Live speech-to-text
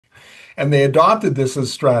And they adopted this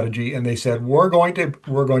as strategy, and they said, we're going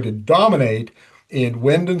to dominate in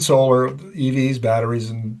wind and solar, EVs, batteries,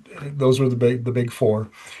 and those were the big four.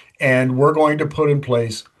 And we're going to put in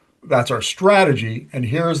place, that's our strategy, and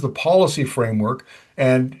here's the policy framework.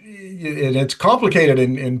 And it's complicated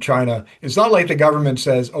in China. It's not like the government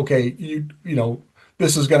says, okay,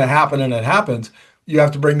 this is going to happen, and it happens. You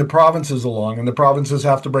have to bring the provinces along, and the provinces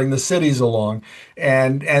have to bring the cities along,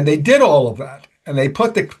 and they did all of that, and they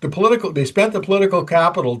put they spent the political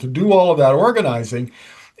capital to do all of that organizing,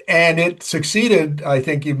 and it succeeded, I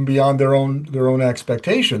think, even beyond their own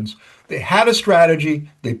expectations. They had a strategy,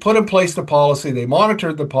 they put in place the policy, they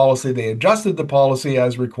monitored the policy, they adjusted the policy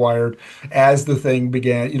as required as the thing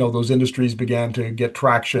began, those industries began to get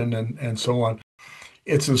traction and so on.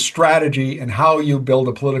 It's a strategy and how you build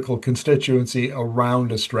a political constituency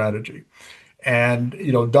around a strategy. And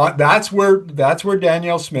that's where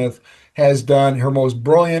Danielle Smith has done her most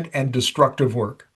brilliant and destructive work.